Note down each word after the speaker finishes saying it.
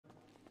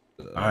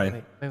All right.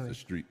 Wait. The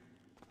street.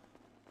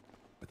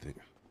 I think.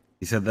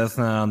 He said that's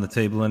not on the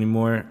table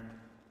anymore.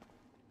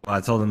 Well,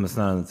 I told him it's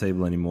not on the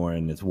table anymore,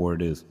 and it's where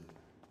it is.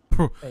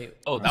 Wait,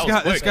 Oh, that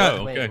was quick.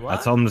 Oh, okay. Wait, what?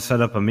 I told him to set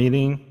up a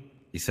meeting.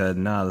 He said,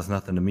 nah, there's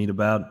nothing to meet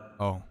about.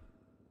 Oh.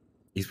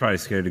 He's probably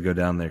scared to go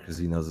down there because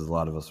he knows there's a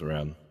lot of us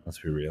around. Let's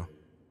be real.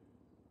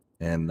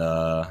 And,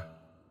 I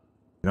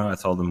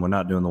told him we're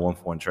not doing the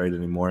 1-for-1 trade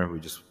anymore. We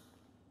just,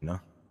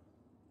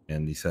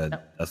 And he said,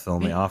 that's the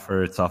only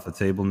offer. It's off the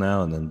table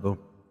now. And then, boom,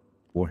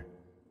 war.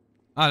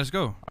 All right, let's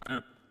go.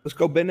 Let's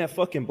go bend that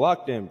fucking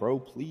block then, bro,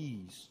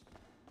 please.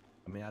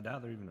 I mean, I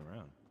doubt they're even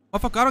around. Oh,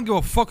 fuck, I don't give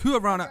a fuck who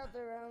around. Then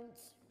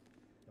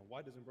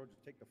why doesn't bro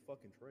just take the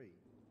fucking trade?